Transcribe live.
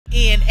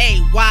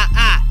Nayimedward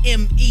 $,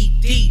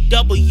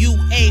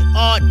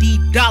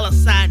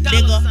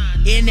 nigga.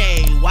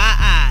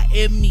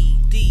 Nayimedward.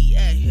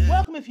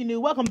 Welcome if you're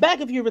new. Welcome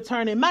back if you're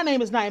returning. My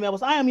name is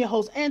Nayim. I am your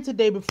host. And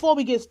today, before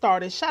we get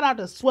started, shout out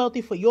to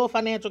Swelty for your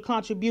financial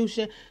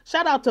contribution.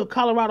 Shout out to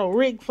Colorado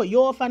Rick for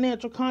your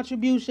financial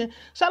contribution.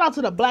 Shout out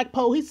to the Black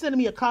Poe. He's sending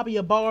me a copy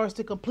of bars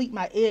to complete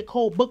my Ed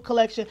Cole book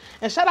collection.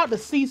 And shout out to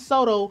C.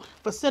 Soto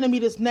for sending me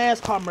this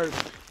NASCAR merch.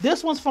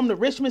 This one's from the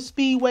Richmond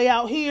Speedway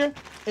out here.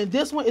 And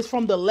this one is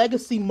from the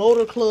Legacy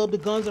Motor Club, the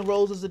Guns N'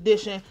 Roses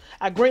edition.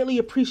 I greatly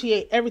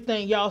appreciate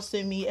everything y'all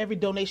send me, every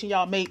donation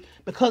y'all make.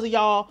 Because of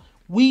y'all,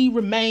 we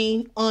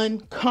remain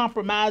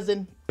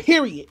uncompromising,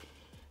 period.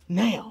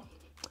 Now,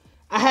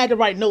 I had to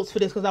write notes for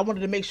this because I wanted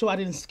to make sure I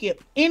didn't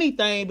skip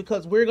anything,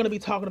 because we're going to be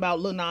talking about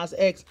Lil Nas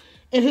X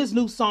and his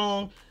new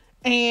song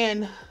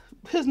in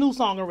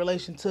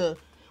relation to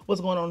what's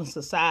going on in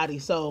society.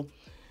 So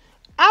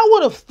I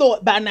would have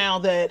thought by now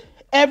that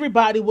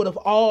everybody would have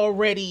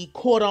already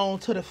caught on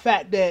to the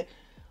fact that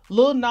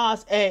Lil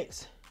Nas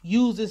X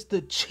uses the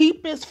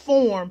cheapest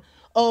form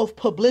of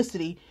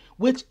publicity,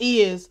 which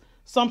is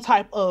some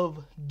type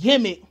of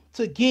gimmick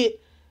to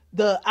get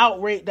the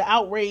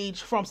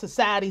outrage from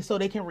society so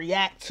they can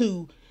react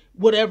to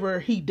whatever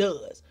he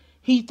does.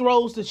 He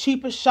throws the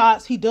cheapest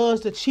shots. He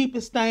does the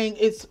cheapest thing.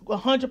 It's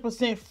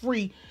 100%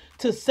 free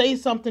to say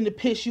something to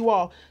piss you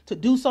off, to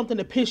do something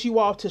to piss you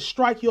off, to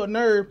strike your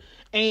nerve.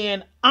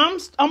 And I'm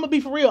going to be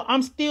for real.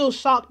 I'm still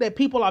shocked that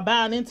people are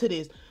buying into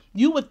this.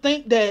 You would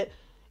think that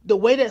the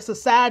way that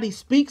society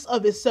speaks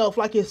of itself,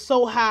 like it's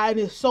so high and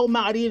it's so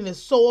mighty and it's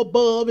so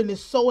above and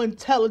it's so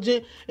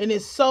intelligent and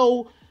it's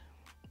so,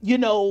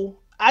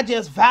 I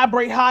just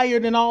vibrate higher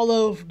than all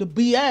of the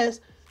BS,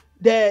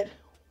 that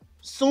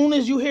soon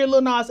as you hear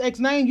Lil Nas X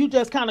name, you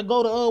just kind of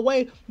go the other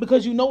way,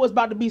 because you know it's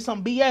about to be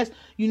some BS.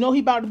 You know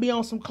he about to be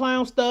on some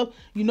clown stuff.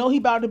 You know he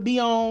about to be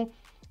on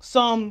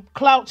some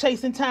clout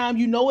chasing time.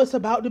 You know it's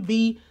about to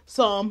be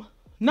some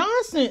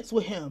nonsense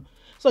with him.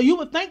 So you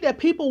would think that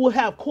people would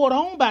have caught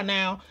on by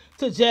now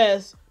to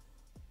just,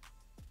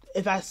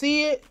 if I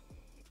see it,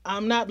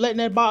 I'm not letting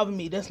that bother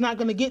me. That's not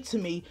going to get to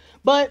me.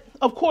 But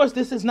of course,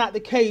 this is not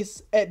the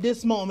case at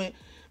this moment,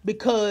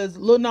 because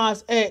Lil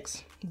Nas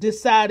X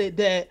decided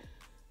that,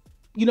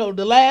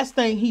 the last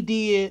thing he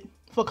did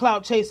for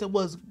clout chasing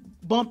was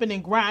bumping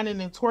and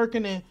grinding and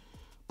twerking and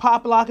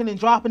pop locking and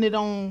dropping it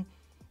on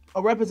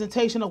a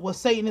representation of what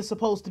Satan is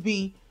supposed to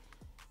be.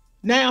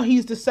 Now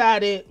he's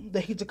decided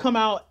that he to come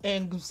out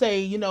and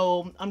say,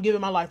 I'm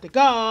giving my life to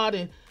God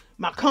and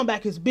my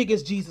comeback is big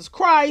as Jesus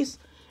Christ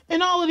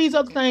and all of these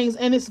other things.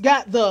 And it's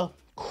got the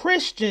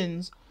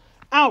Christians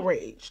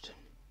outraged.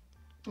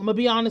 I'm going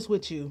to be honest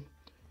with you.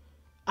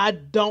 I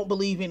don't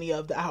believe any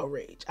of the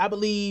outrage. I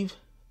believe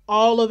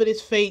all of it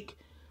is fake.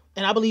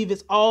 And I believe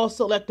it's all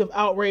selective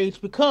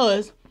outrage,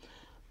 because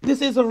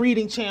this is a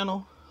reading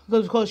channel.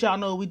 Because of course, y'all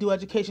know we do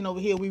education over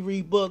here. We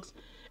read books.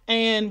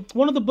 And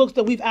one of the books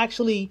that we've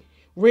actually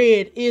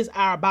read is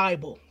our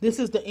Bible. This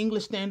is the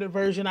English Standard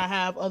Version. I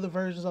have other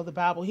versions of the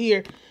Bible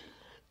here.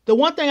 The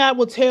one thing I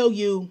will tell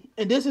you,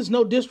 and this is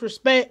no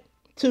disrespect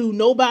to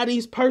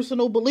nobody's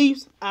personal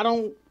beliefs, I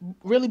don't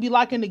really be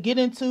liking to get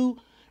into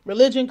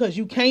religion, because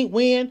you can't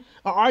win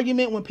an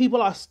argument when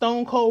people are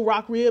stone cold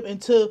rock rib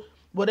into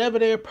whatever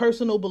their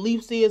personal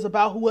beliefs is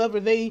about whoever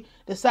they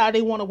decide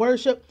they want to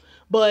worship.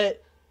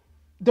 But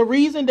the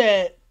reason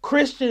that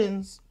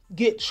Christians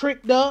get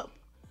tricked up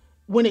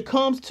when it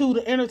comes to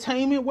the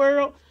entertainment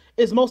world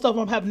is most of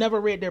them have never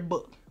read their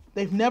book.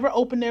 They've never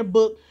opened their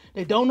book.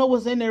 They don't know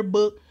what's in their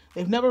book.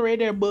 They've never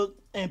read their book.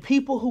 And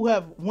people who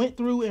have went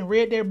through and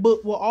read their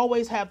book will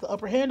always have the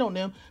upper hand on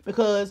them,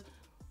 because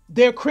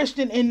they're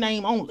Christian in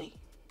name only.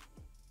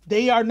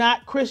 They are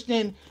not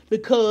Christian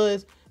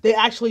because they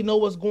actually know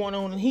what's going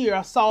on in here.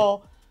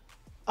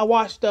 I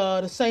watched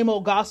the Same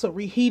Old Gossip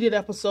Reheated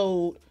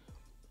episode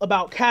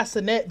about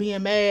Cassinet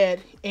being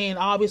mad and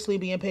obviously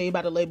being paid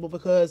by the label,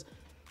 because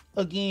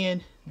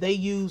again, they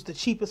use the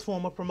cheapest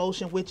form of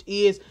promotion, which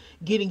is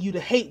getting you to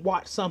hate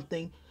watch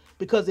something.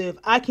 Because if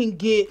I can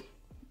get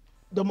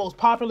the most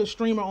popular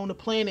streamer on the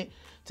planet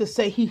to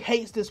say he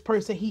hates this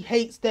person, he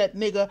hates that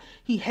nigga,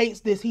 he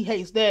hates this, he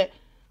hates that,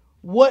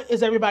 what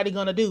is everybody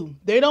gonna do?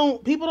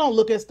 People don't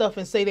look at stuff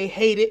and say they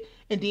hate it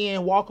and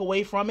then walk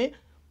away from it.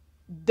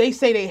 They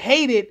say they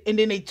hate it and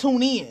then they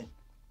tune in.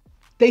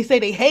 They say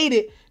they hate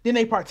it, then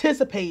they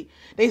participate.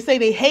 They say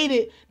they hate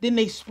it, then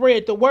they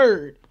spread the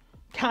word.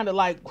 Kind of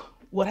like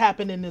what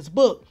happened in this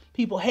book.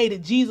 People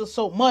hated Jesus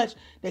so much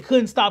they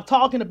couldn't stop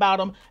talking about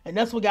him, and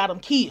that's what got him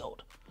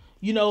killed.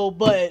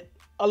 But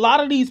a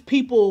lot of these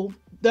people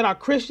that are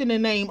Christian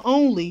in name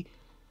only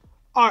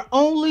are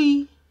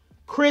only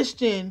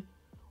Christian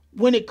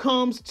when it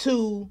comes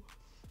to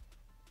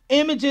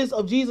images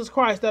of Jesus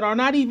Christ that are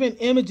not even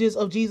images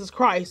of Jesus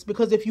Christ.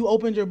 Because if you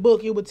opened your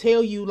book, it would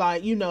tell you,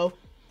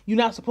 you're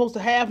not supposed to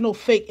have no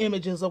fake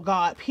images of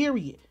God,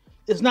 period.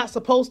 It's not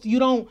supposed to. You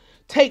don't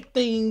take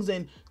things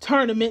and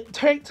turn them in,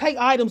 take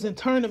items and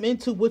turn them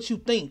into what you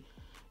think.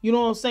 You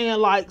know what I'm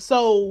saying?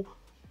 So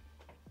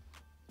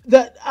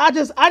that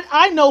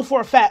I know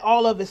for a fact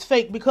all of it's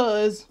fake,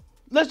 because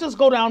let's just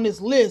go down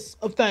this list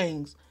of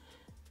things.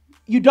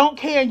 You don't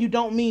care and you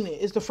don't mean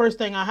it. It's the first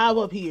thing I have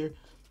up here.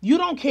 You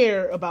don't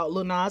care about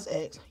Lil Nas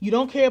X. You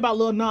don't care about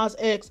Lil Nas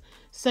X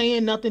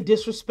saying nothing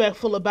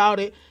disrespectful about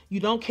it. You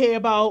don't care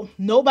about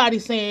nobody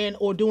saying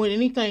or doing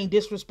anything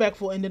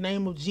disrespectful in the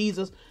name of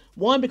Jesus.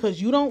 One,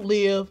 because you don't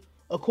live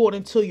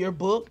according to your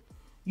book.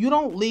 You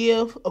don't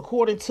live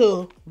according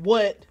to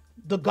what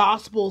the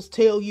Gospels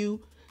tell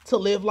you to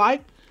live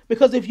like.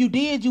 Because if you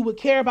did, you would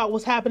care about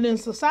what's happening in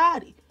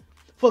society.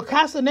 For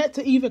Castanet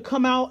to even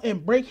come out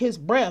and break his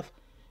breath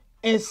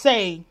and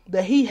say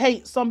that he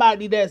hates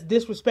somebody that's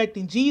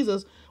disrespecting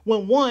Jesus,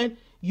 when one,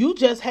 you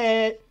just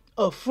had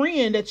a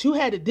friend that you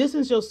had to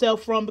distance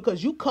yourself from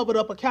because you covered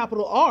up a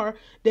capital R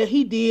that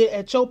he did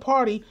at your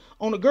party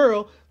on a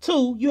girl.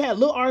 Two, you had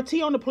Lil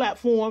RT on the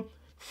platform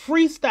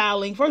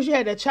freestyling. First, you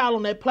had that child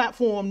on that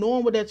platform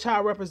knowing what that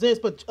child represents,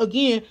 but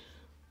again,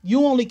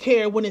 you only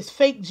care when it's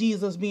fake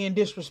Jesus being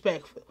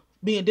disrespectful,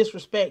 being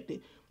disrespected.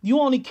 You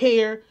only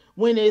care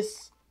when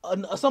it's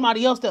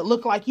somebody else that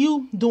look like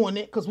you doing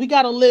it, because we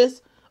got a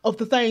list of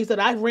the things that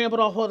I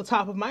rambled off on the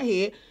top of my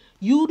head.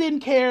 You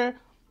didn't care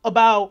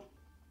about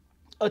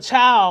a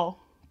child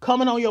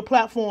coming on your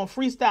platform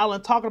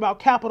freestyling, talking about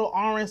capital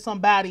R and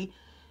somebody,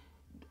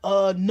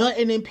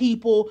 nutting in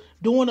people,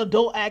 doing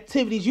adult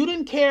activities. You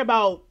didn't care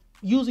about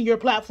using your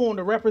platform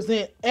to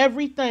represent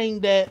everything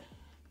that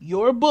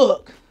your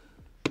book,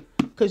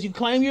 because you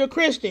claim you're a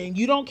Christian.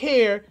 You don't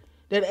care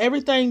that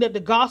everything that the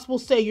gospel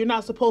say you're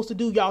not supposed to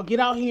do, y'all get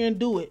out here and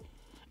do it.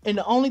 And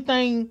the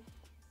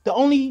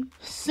only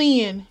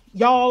sin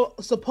y'all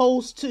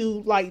supposed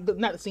to, like,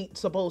 not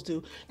supposed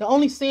to, the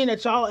only sin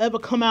that y'all ever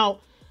come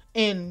out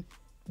and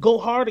go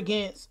hard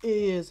against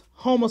is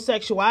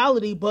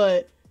homosexuality,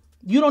 but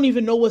you don't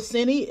even know what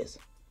sin is.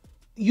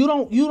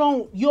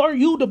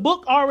 The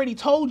book already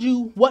told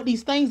you what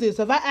these things is.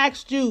 If I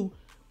asked you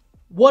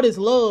what is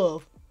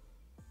love,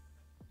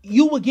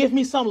 you would give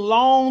me some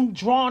long,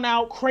 drawn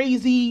out,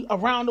 crazy,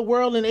 around the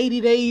world in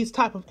 80 days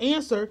type of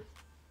answer,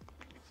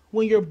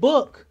 when your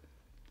book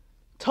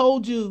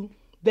told you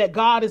that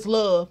God is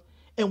love.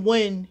 And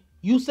when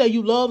you say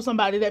you love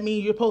somebody, that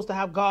means you're supposed to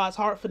have God's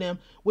heart for them,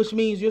 which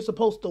means you're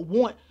supposed to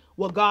want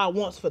what God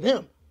wants for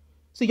them.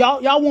 So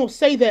y'all won't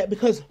say that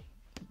because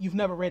you've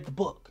never read the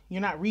book. You're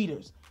not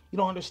readers. You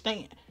don't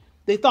understand.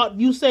 They thought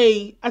you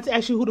say, I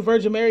asked you who the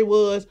Virgin Mary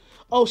was.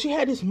 Oh, she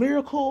had this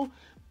miracle,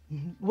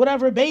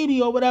 whatever,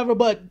 baby or whatever.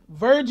 But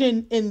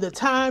virgin in the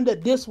time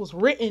that this was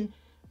written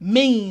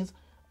means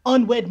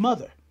unwed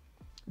mother.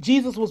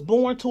 Jesus was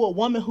born to a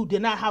woman who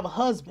did not have a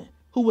husband,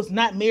 who was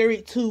not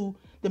married to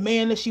the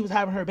man that she was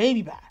having her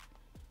baby by.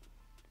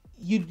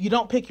 You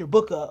don't pick your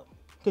book up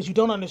because you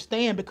don't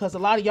understand, because a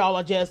lot of y'all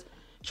are just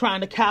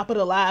trying to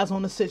capitalize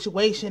on the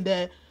situation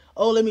that,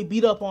 oh, let me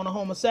beat up on a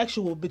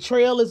homosexual.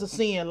 Betrayal is a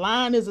sin.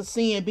 Lying is a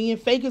sin. Being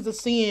fake is a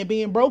sin.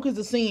 Being broke is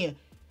a sin.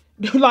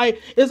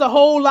 Like, it's a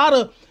whole lot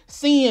of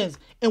sins.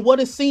 And what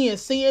is sin?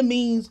 Sin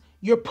means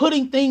you're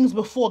putting things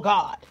before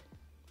God.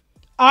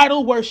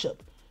 Idol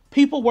worship.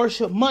 People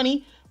worship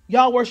money.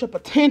 Y'all worship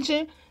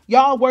attention.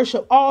 Y'all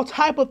worship all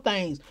type of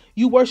things.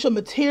 You worship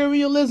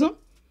materialism.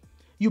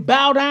 You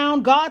bow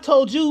down. God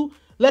told you,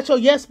 let your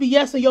yes be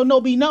yes and your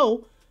no be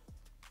no.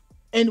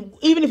 And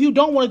even if you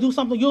don't want to do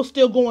something, you'll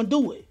still go and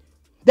do it.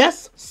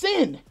 That's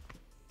sin.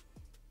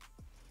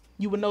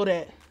 You would know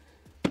that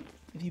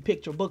if you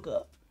picked your book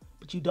up.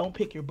 But you don't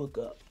pick your book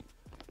up.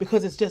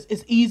 Because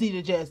it's easy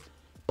to just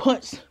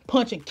punch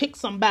and kick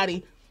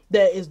somebody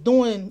that is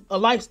doing a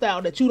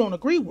lifestyle that you don't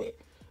agree with.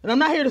 And I'm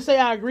not here to say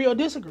I agree or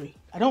disagree.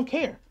 I don't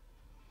care.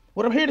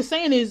 What I'm here to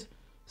say is,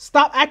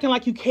 stop acting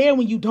like you care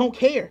when you don't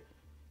care.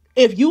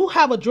 If you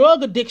have a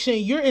drug addiction,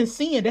 you're in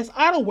sin. That's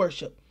idol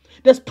worship.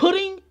 That's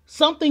putting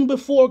something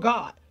before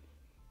God.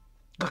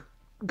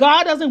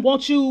 God doesn't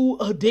want you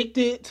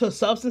addicted to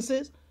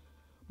substances.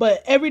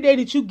 But every day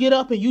that you get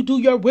up and you do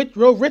your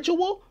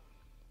ritual,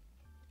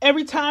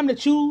 every time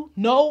that you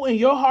know in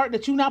your heart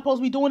that you're not supposed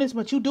to be doing this,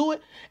 but you do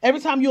it,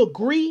 every time you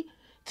agree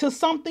to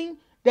something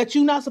that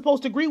you're not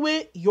supposed to agree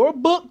with, your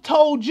book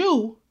told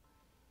you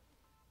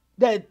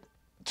that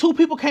two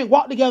people can't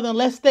walk together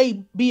unless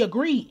they be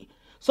agreed.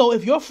 So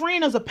if your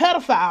friend is a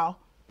pedophile,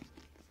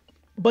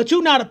 but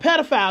you're not a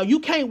pedophile,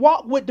 you can't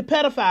walk with the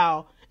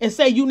pedophile and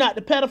say you're not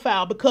the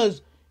pedophile,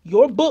 because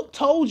your book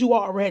told you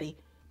already.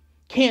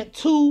 Can't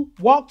two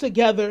walk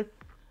together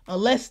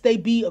unless they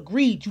be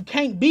agreed. You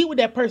can't be with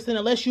that person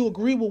unless you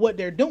agree with what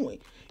they're doing.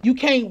 You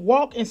can't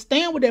walk and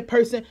stand with that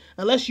person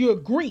unless you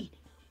agree.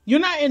 You're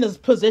not in a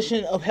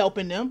position of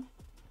helping them.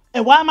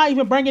 And why am I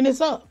even bringing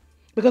this up?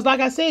 Because like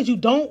I said, you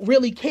don't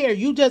really care.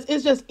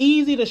 It's just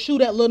easy to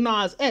shoot at Lil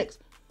Nas X.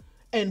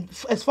 And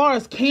as far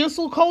as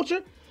cancel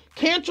culture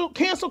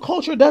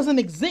doesn't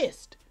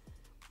exist.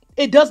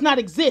 It does not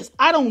exist.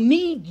 I don't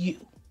need you.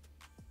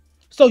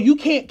 So you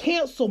can't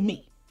cancel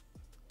me.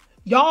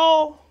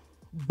 Y'all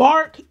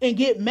bark and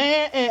get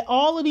mad at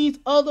all of these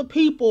other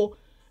people,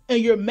 and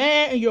you're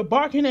mad and you're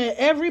barking at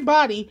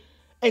everybody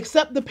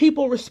except the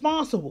people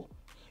responsible.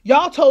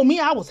 Y'all told me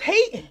I was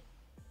hating.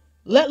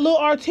 Let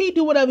Lil RT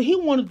do whatever he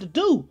wanted to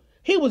do.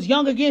 He was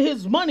young to get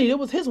his money. It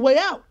was his way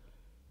out.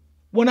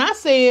 When I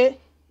said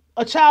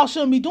a child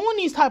shouldn't be doing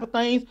these type of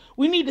things,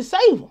 we need to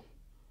save them.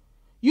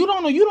 You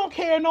don't know. You don't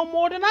care no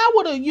more than I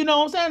would have. You know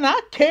what I'm saying?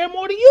 I care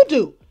more than you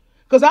do.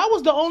 Because I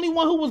was the only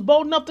one who was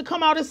bold enough to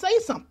come out and say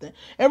something.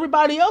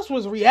 Everybody else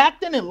was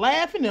reacting and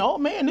laughing. And, oh,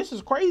 man, this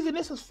is crazy.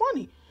 This is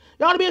funny.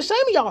 Y'all ought to be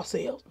ashamed of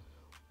yourselves.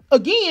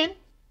 Again,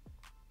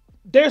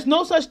 there's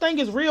no such thing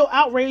as real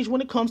outrage when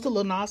it comes to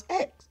Lil Nas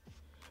X.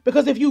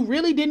 Because if you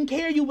really didn't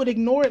care, you would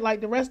ignore it like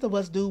the rest of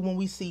us do when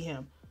we see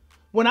him.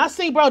 When I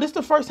see, bro, this is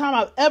the first time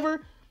I've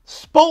ever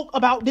spoke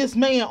about this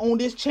man on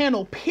this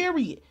channel,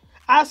 period.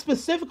 I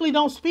specifically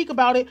don't speak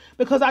about it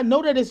because I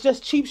know that it's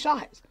just cheap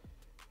shots.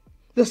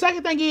 The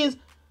second thing is,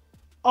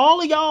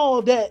 all of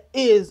y'all that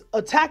is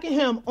attacking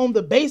him on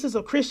the basis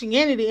of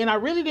Christianity, and I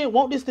really didn't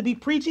want this to be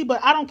preachy, but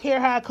I don't care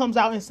how it comes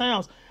out and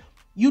sounds.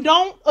 You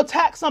don't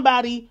attack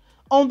somebody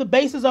on the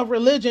basis of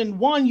religion.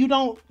 One, you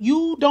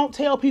don't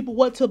tell people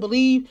what to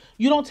believe.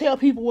 You don't tell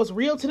people what's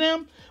real to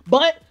them.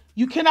 But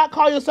you cannot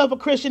call yourself a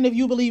Christian if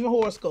you believe in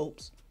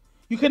horoscopes.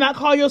 You cannot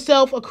call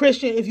yourself a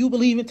Christian if you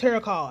believe in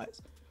tarot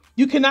cards.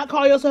 You cannot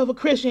call yourself a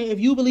Christian if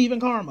you believe in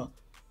karma.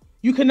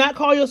 You cannot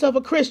call yourself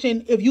a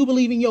Christian if you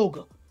believe in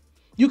yoga.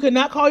 You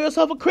cannot call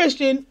yourself a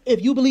Christian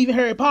if you believe in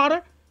Harry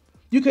Potter.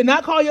 You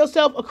cannot call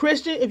yourself a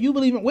Christian if you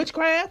believe in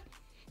witchcraft.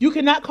 You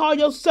cannot call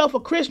yourself a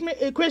Christian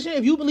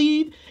if you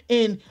believe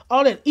in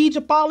all that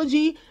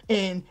Egyptology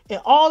and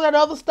all that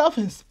other stuff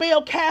and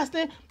spell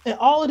casting and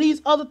all of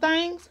these other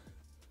things.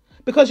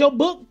 Because your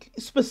book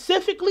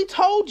specifically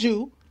told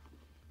you,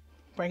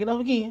 bring it up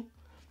again,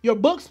 your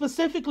book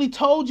specifically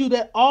told you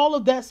that all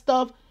of that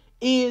stuff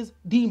is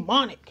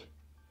demonic.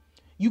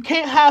 You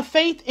can't have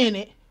faith in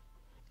it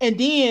and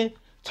then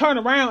turn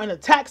around and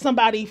attack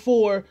somebody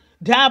for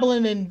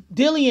dabbling and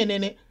dillying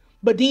in it,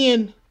 but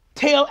then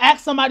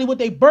ask somebody what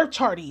their birth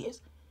chart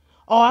is.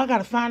 Oh, I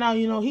gotta find out,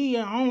 I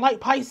don't like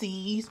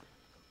Pisces.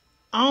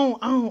 I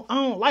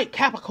don't like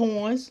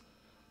Capricorns.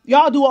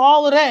 Y'all do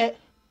all of that.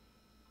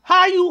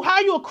 How you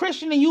a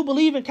Christian and you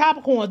believe in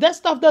Capricorns? That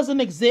stuff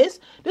doesn't exist.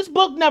 This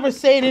book never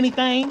said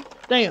anything.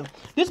 Damn.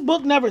 This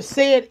book never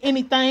said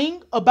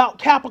anything about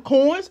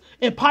Capricorns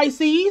and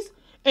Pisces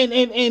and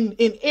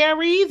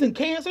Aries and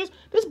Cancers.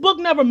 This book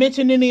never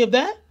mentioned any of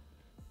that.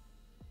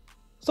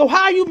 So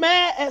how are you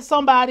mad at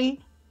somebody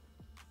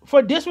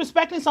for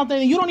disrespecting something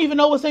and you don't even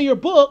know what's in your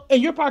book,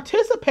 and you're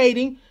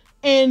participating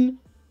in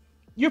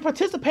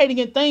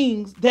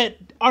things that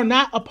are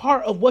not a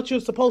part of what you're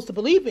supposed to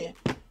believe in?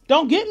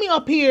 Don't get me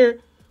up here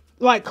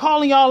like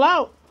calling y'all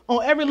out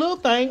on every little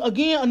thing.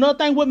 Again, another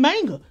thing with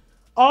manga.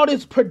 All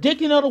this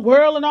predicting of the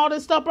world and all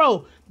this stuff,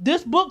 bro.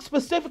 This book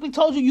specifically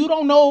told you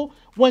don't know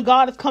when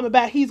God is coming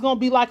back. He's going to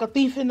be like a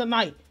thief in the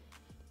night.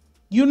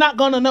 You're not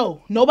going to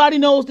know. Nobody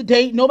knows the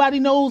date. Nobody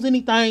knows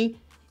anything.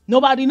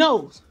 Nobody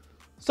knows.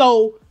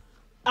 So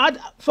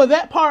for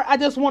that part, I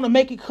just want to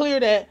make it clear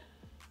that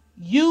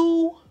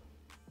you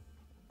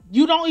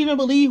don't even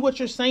believe what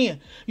you're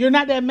saying. You're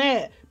not that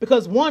mad.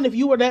 Because one, if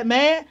you were that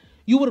mad,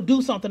 you would have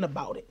do something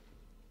about it.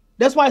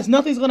 That's why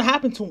nothing's going to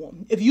happen to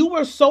him. If you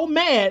were so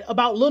mad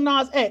about Lil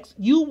Nas X,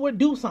 you would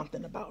do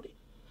something about it.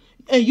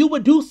 And you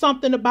would do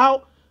something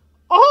about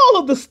all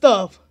of the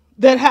stuff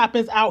that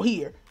happens out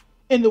here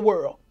in the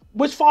world,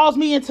 which falls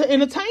me into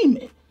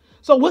entertainment.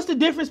 So what's the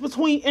difference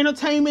between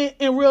entertainment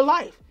and real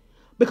life?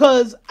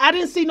 Because I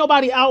didn't see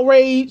nobody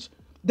outraged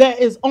that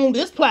is on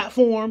this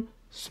platform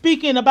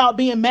speaking about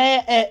being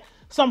mad at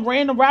some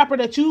random rapper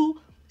that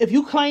if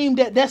you claim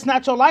that that's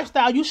not your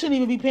lifestyle, you shouldn't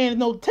even be paying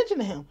no attention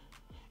to him.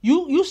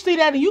 You see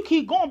that and you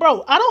keep going,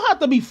 bro. I don't have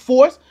to be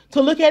forced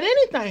to look at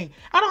anything.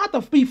 I don't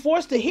have to be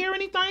forced to hear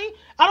anything.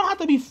 I don't have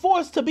to be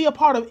forced to be a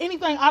part of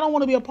anything I don't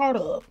want to be a part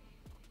of.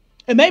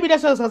 And maybe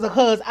that's just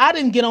because I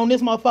didn't get on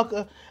this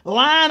motherfucker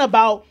line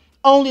about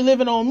only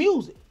living on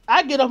music.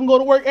 I get up and go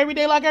to work every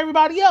day like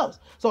everybody else.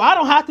 So I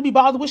don't have to be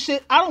bothered with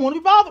shit I don't want to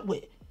be bothered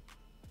with.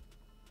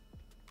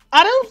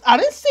 I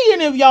didn't see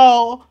any of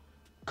y'all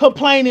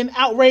complaining,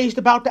 outraged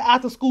about the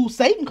after school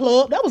Satan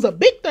club. That was a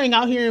big thing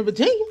out here in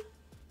Virginia.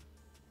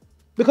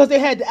 Because they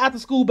had the after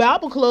school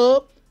Bible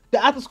club,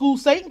 the after school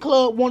Satan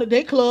club wanted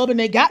their club and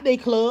they got their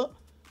club.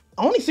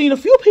 I only seen a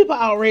few people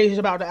outraged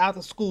about the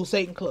after school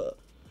Satan club.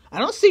 I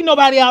don't see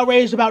nobody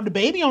outraged about the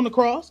baby on the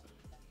cross.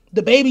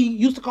 The baby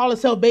used to call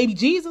himself Baby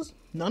Jesus.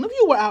 None of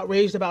you were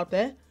outraged about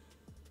that.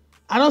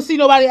 I don't see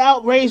nobody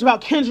outraged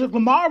about Kendrick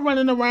Lamar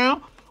running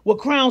around with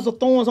crowns of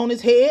thorns on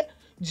his head.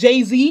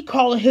 Jay-Z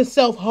calling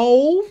himself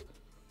Hove.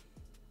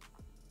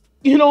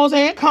 You know what I'm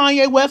saying?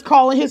 Kanye West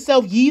calling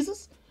himself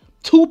Jesus.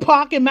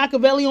 Tupac and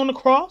Machiavelli on the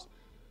cross.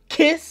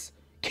 Kiss.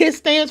 Kiss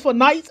stands for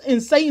Knights in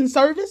Satan's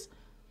Service.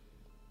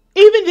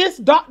 Even this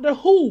Doctor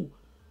Who.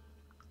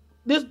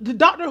 The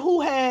Doctor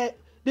Who had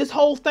this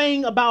whole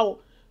thing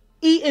about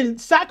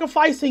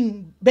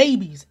sacrificing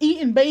babies,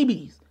 eating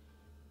babies.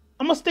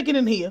 I'm going to stick it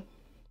in here.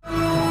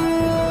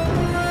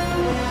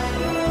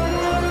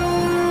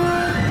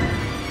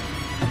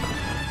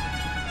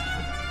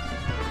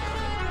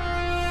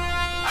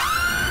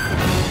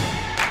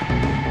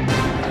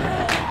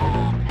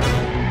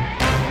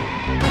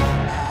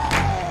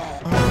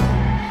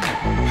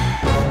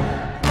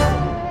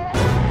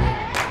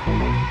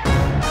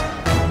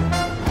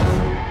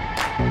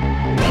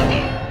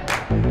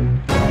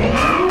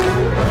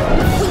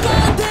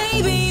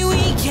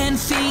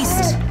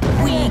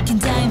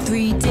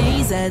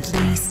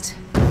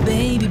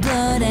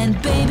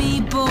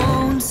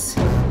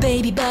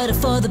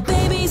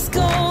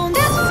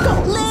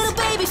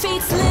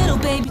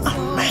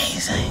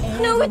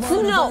 No, it's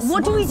not.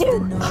 What do we do?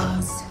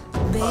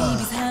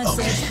 Babies have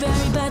such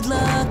very bad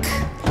luck.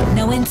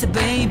 Now into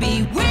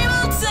baby, we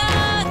will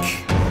tuck.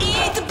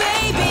 Eat the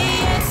baby,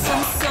 add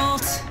some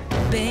salt.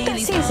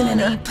 Bailey's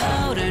honey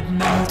powdered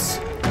malt.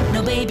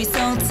 Now baby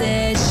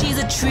salted, she's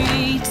a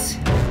treat.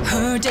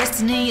 Her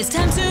destiny is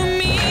time to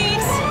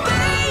meet.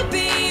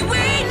 Baby,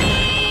 we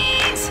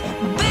need.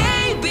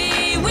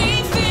 Baby,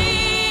 we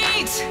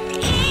feed.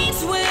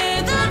 Eats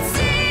with our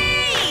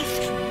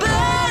teeth.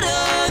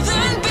 Better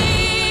than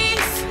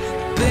beef.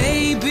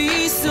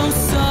 Baby, so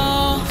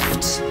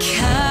soft.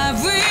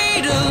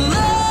 Carried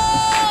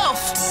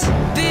aloft.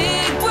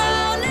 Big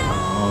brown.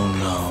 Oh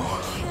no.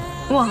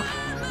 What?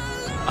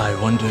 I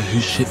wonder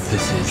whose ship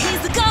this is.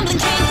 He's the Goblin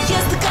King,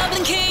 yes, the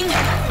Goblin King.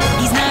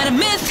 He's not a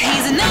myth,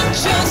 he's an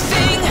actual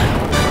thing.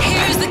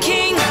 Here's the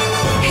king,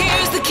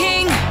 here's the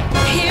king,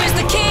 here's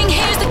the king,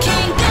 here's the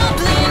king,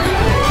 Goblin.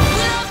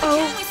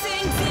 Oh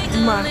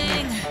my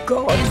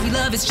God. And we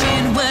love his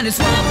chin when it's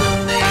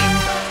wobbling.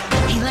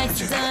 He likes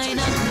to dine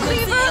on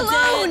Leave her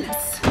alone.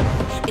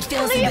 It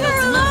feels Leave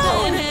her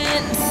alone.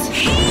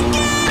 He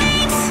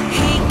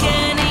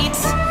can eat.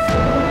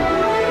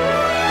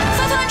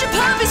 500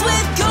 puppies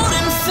with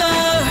golden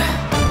fur.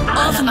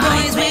 Often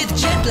boys with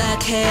jet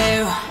black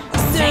hair.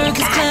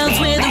 Circus clowns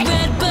with a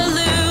red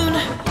balloon.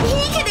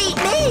 He can eat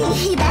me.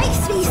 He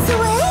makes me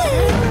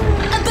swear.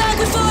 A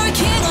banquet for a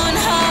king on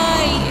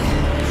high.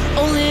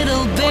 Oh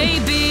little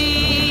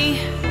baby,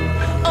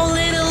 oh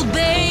little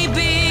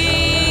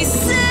baby,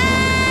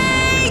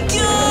 say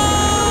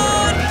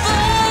goodbye.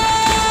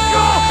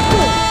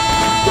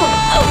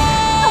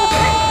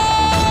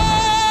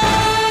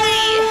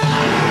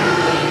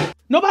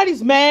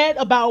 Nobody's mad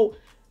about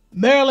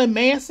Marilyn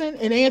Manson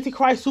and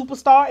Antichrist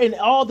Superstar and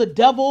all the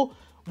devil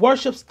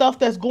worship stuff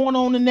that's going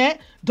on in that.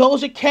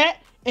 Doja Cat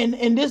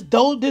and this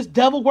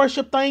devil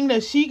worship thing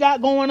that she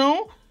got going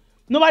on.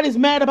 Nobody's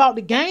mad about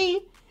the Game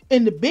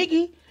and the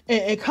Biggie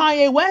and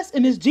Kanye West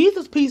and this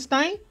Jesus piece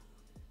thing.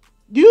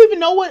 Do you even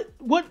know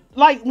what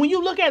like when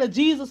you look at a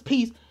Jesus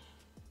piece,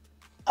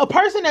 a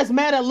person that's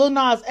mad at Lil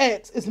Nas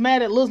X is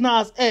mad at Lil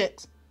Nas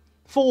X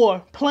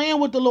for playing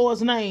with the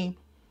Lord's name,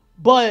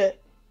 but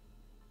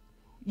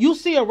you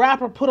see a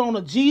rapper put on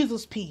a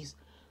Jesus piece.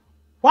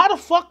 Why the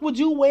fuck would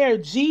you wear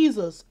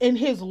Jesus in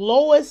his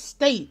lowest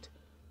state,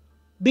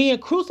 being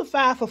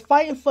crucified for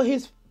fighting for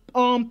his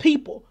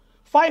people,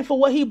 fighting for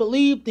what he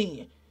believed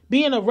in,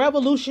 being a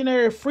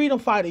revolutionary freedom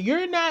fighter?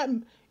 You're not,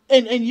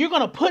 and you're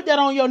gonna put that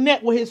on your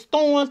neck with his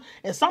thorns,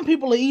 and some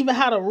people even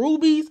had the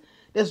rubies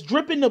that's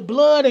dripping the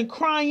blood and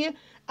crying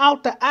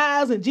out the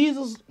eyes, and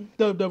Jesus,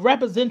 the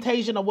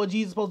representation of what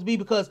Jesus is supposed to be,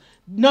 because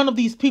none of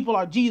these people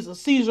are Jesus.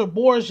 Caesar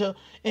Borgia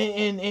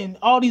and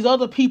all these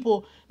other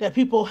people that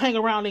people hang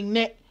around their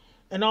neck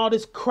and all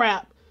this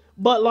crap.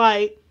 But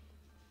like,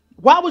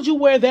 why would you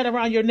wear that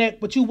around your neck,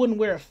 but you wouldn't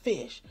wear a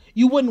fish?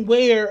 You wouldn't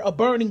wear a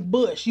burning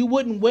bush. You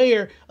wouldn't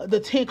wear the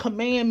 10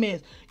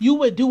 Commandments. You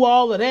would do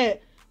all of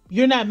that.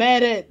 You're not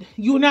mad at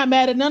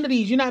none of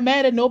these. You're not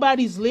mad at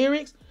nobody's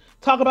lyrics.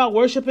 Talk about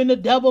worshiping the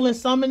devil and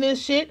some of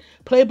this shit.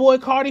 Playboy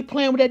Cardi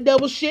playing with that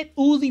devil shit.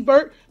 Uzi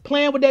Vert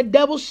playing with that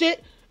devil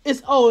shit.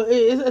 It's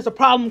a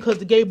problem because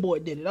the gay boy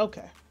did it.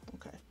 Okay.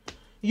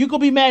 You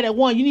could be mad at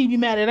one. You need to be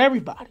mad at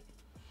everybody.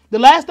 The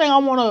last thing I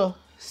want to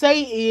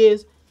say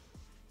is,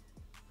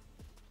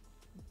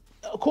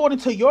 according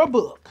to your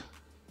book,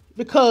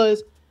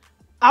 because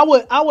I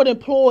would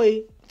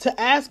employ to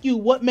ask you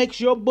what makes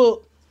your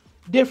book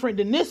different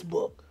than this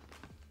book.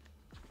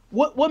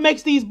 What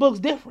makes these books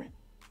different?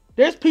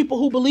 There's people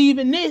who believe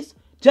in this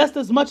just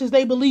as much as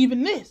they believe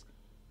in this.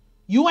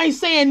 You ain't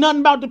saying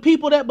nothing about the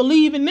people that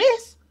believe in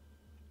this.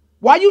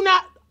 Why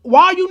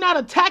are you not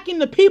attacking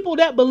the people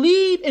that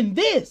believe in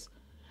this?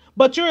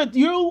 But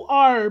you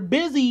are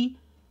busy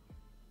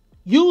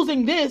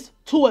using this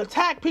to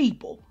attack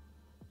people.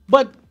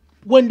 But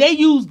when they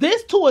use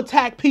this to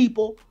attack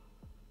people,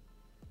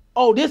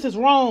 oh, this is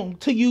wrong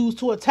to use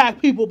to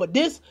attack people, but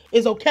this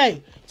is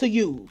okay to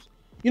use.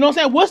 You know what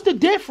I'm saying? What's the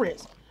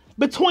difference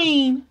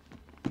between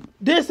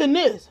this and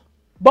this?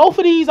 Both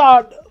of these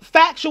are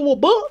factual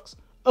books,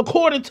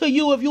 according to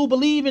you, if you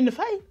believe in the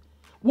faith.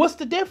 What's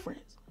the difference?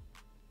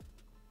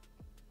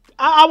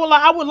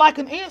 I would like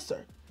an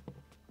answer,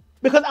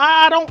 because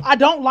I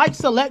don't like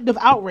selective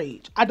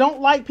outrage. I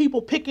don't like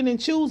people picking and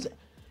choosing.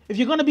 If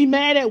you're gonna be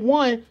mad at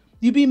one,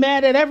 you be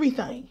mad at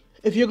everything.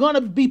 If you're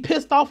gonna be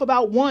pissed off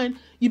about one,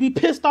 you be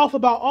pissed off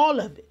about all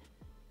of it.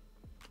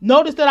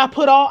 Notice that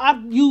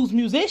I use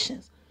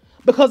musicians,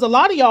 because a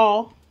lot of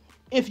y'all,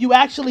 if you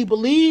actually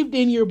believed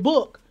in your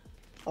book,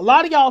 a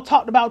lot of y'all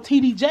talked about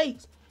TD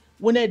Jakes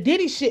when that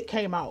Diddy shit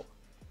came out.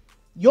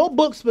 Your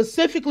book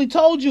specifically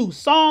told you,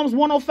 Psalms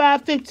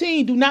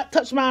 105:15, do not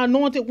touch my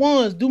anointed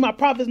ones, do my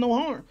prophets no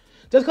harm.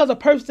 Just because a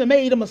person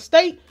made a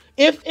mistake,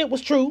 if it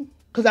was true,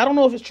 because I don't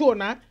know if it's true or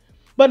not,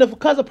 but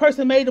because a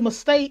person made a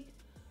mistake,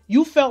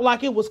 you felt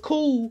like it was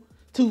cool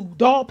to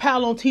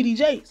dogpile on TD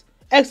Jakes.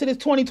 Exodus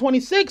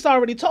 20:26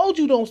 already told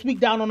you don't speak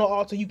down on the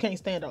altar you can't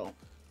stand on.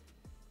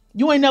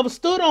 You ain't never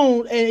stood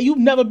on, and you've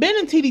never been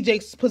in TD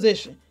Jakes'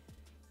 position.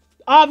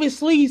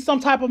 Obviously, he's some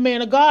type of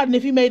man of God, and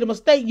if he made a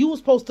mistake, you were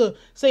supposed to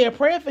say a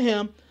prayer for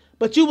him,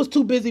 but you was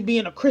too busy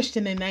being a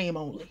Christian in name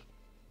only.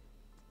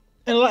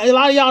 And a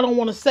lot of y'all don't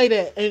want to say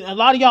that, and a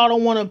lot of y'all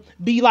don't want to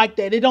be like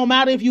that. It don't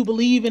matter if you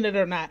believe in it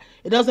or not.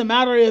 It doesn't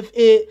matter if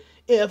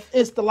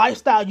it's the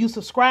lifestyle you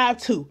subscribe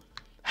to.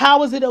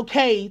 How is it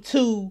okay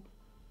to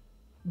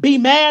be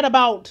mad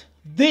about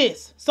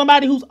this?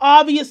 Somebody who's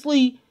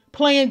obviously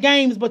playing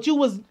games, but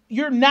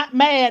you're not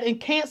mad and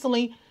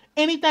canceling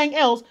anything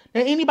else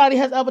that anybody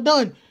has ever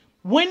done.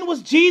 When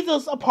was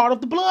Jesus a part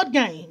of the blood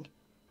gang?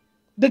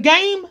 The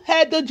game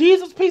had the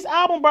Jesus Peace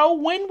album, bro.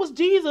 When was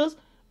Jesus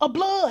a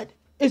blood?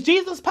 Is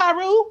Jesus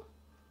Pyru?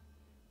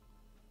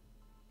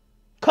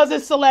 Because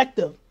it's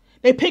selective.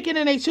 They pick it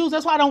and they choose.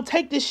 That's why I don't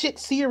take this shit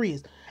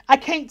serious. I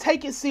can't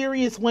take it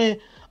serious when,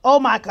 oh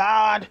my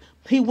God,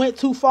 he went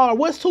too far.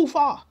 What's too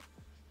far?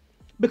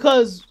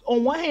 Because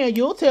on one hand,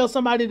 you'll tell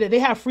somebody that they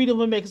have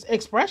freedom of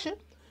expression.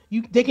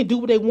 They can do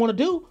what they want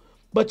to do.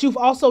 But you've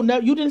also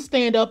you didn't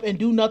stand up and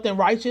do nothing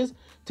righteous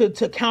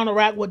to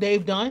counteract what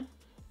they've done.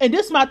 And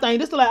this is my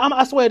thing.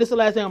 I swear this is the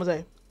last thing I'm going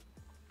to say.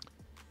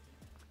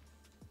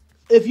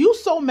 If you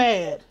so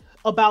mad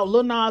about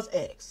Lil Nas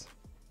X,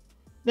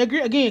 now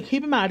again,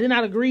 keep in mind, I did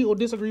not agree or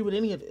disagree with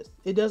any of this.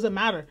 It doesn't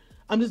matter.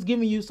 I'm just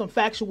giving you some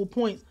factual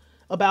points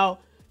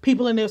about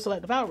people in their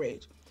selective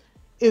outrage.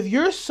 If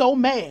you're so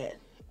mad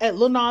at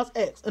Lil Nas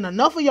X, and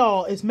enough of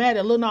y'all is mad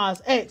at Lil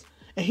Nas X,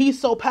 and he's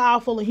so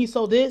powerful and he's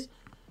so this,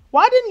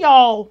 why didn't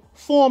y'all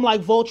form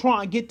like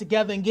Voltron and get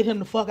together and get him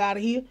the fuck out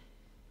of here?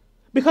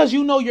 Because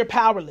you know you're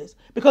powerless.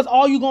 Because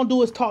all you're going to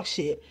do is talk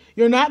shit.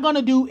 You're not going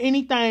to do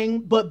anything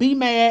but be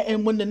mad.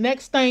 And when the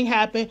next thing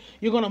happens,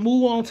 you're going to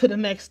move on to the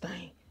next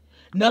thing.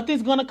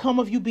 Nothing's going to come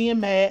of you being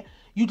mad.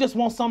 You just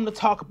want something to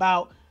talk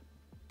about.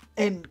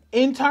 And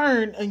in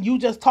turn, and you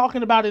just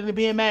talking about it and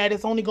being mad,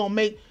 it's only going to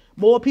make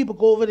more people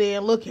go over there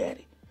and look at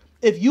it.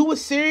 If you were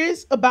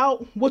serious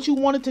about what you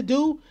wanted to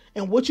do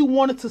and what you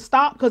wanted to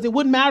stop, because it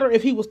wouldn't matter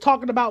if he was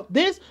talking about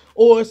this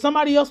or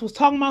somebody else was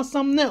talking about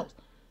something else.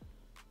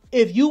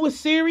 If you were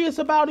serious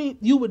about it,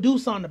 you would do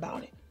something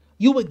about it.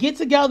 You would get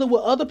together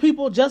with other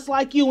people just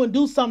like you and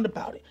do something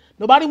about it.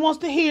 Nobody wants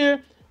to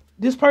hear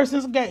this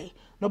person's gay.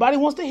 Nobody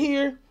wants to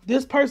hear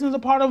this person's a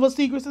part of a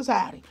secret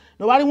society.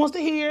 Nobody wants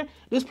to hear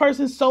this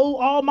person's so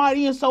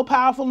almighty and so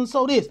powerful and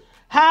so this.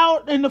 How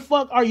in the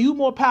fuck are you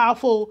more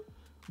powerful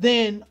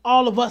than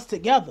all of us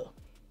together?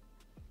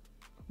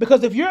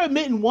 Because if you're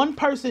admitting one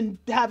person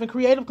having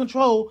creative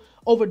control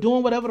over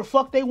doing whatever the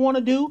fuck they want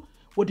to do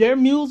with their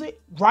music,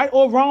 right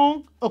or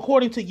wrong,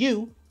 according to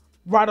you,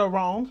 right or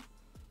wrong,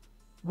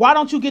 why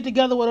don't you get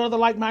together with other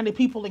like-minded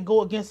people and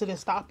go against it and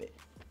stop it?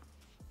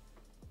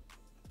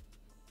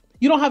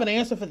 You don't have an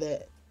answer for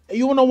that.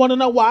 You want to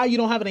know why you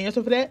don't have an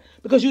answer for that?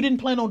 Because you didn't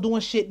plan on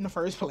doing shit in the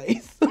first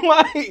place.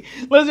 Like,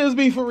 let's just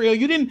be for real.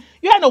 You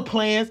had no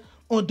plans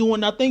on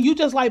doing nothing. You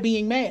just like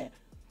being mad.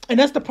 And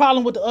that's the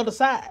problem with the other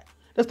side.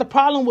 That's the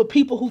problem with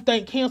people who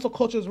think cancel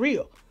culture is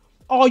real.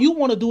 All you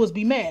want to do is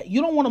be mad.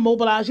 You don't want to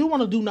mobilize. You don't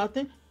want to do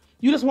nothing.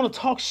 You just want to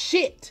talk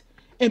shit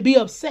and be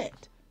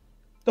upset.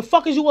 The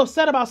fuck is you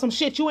upset about some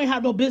shit you ain't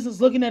have no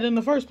business looking at in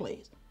the first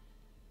place?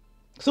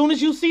 As soon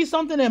as you see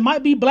something that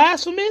might be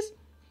blasphemous,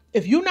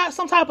 if you're not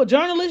some type of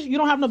journalist, you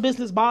don't have no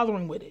business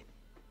bothering with it.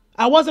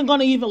 I wasn't going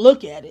to even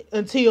look at it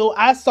until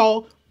I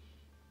saw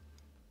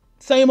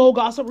same old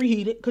gossip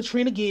reheated,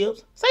 Katrina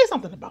Gibbs, say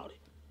something about it.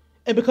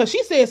 And because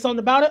she said something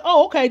about it,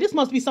 oh, okay, this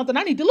must be something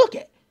I need to look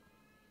at.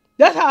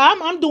 That's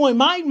how I'm doing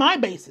my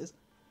basis.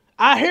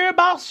 I hear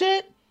about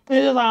shit, and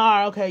it's like, all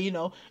right, okay,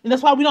 And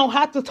that's why we don't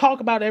have to talk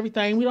about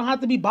everything. We don't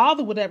have to be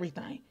bothered with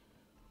everything.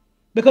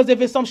 Because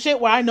if it's some shit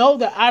where I know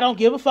that I don't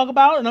give a fuck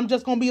about, and I'm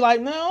just gonna be like,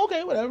 no,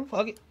 okay, whatever,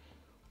 fuck it.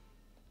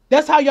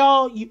 That's how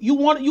y'all you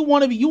want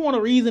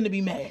a reason to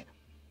be mad.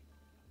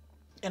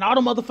 And all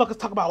the motherfuckers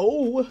talk about,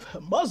 oh,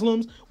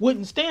 Muslims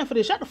wouldn't stand for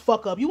this. Shut the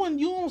fuck up. You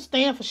don't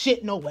stand for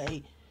shit no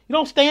way. You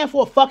don't stand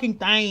for a fucking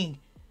thing.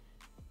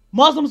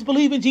 Muslims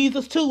believe in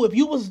Jesus too. If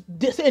you was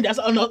saying that's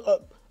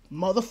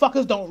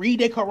motherfuckers don't read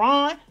their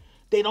Quran.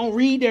 They don't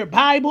read their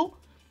Bible.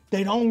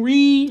 They don't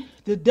read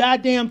the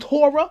goddamn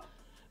Torah.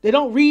 They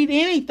don't read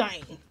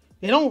anything.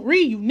 They don't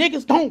read. You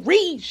niggas don't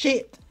read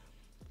shit.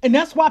 And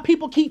that's why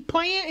people keep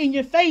playing in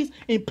your face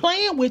and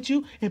playing with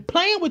you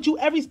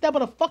every step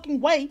of the fucking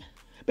way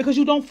because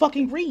you don't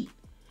fucking read.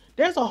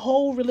 There's a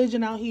whole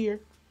religion out here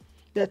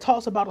that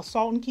talks about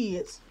assaulting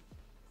kids.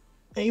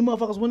 And you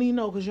motherfuckers wouldn't even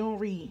know because you don't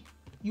read.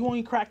 You won't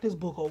even crack this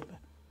book open.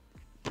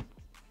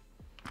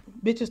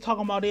 Bitches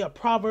talking about their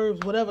Proverbs,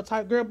 whatever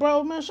type girl.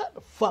 Bro, man, shut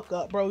the fuck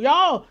up, bro.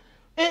 Y'all,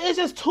 it's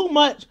just too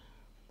much.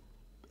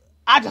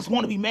 I just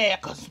want to be mad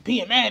because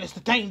being mad is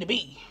the thing to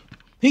be.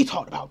 He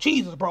talked about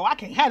Jesus, bro. I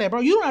can't have that, bro.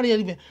 You're not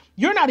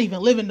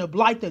even living the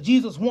life that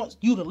Jesus wants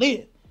you to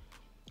live.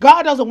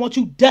 God doesn't want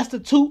you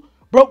destitute,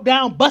 broke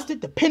down,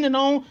 busted, depending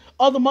on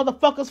other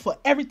motherfuckers for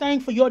everything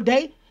for your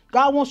day.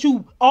 God wants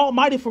you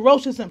almighty,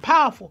 ferocious, and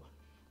powerful.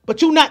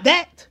 But you not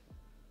that.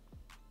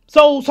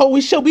 So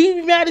we should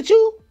be mad at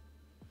you?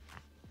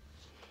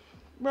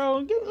 Bro,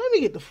 let me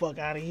get the fuck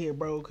out of here,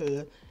 bro,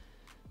 because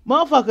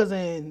Motherfuckers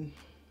in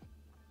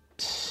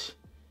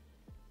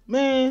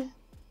man.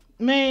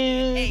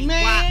 AYIMEDWARD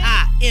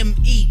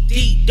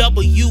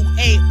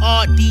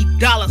 $,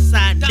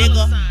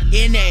 nigga.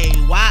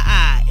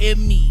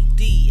 NAYIMED.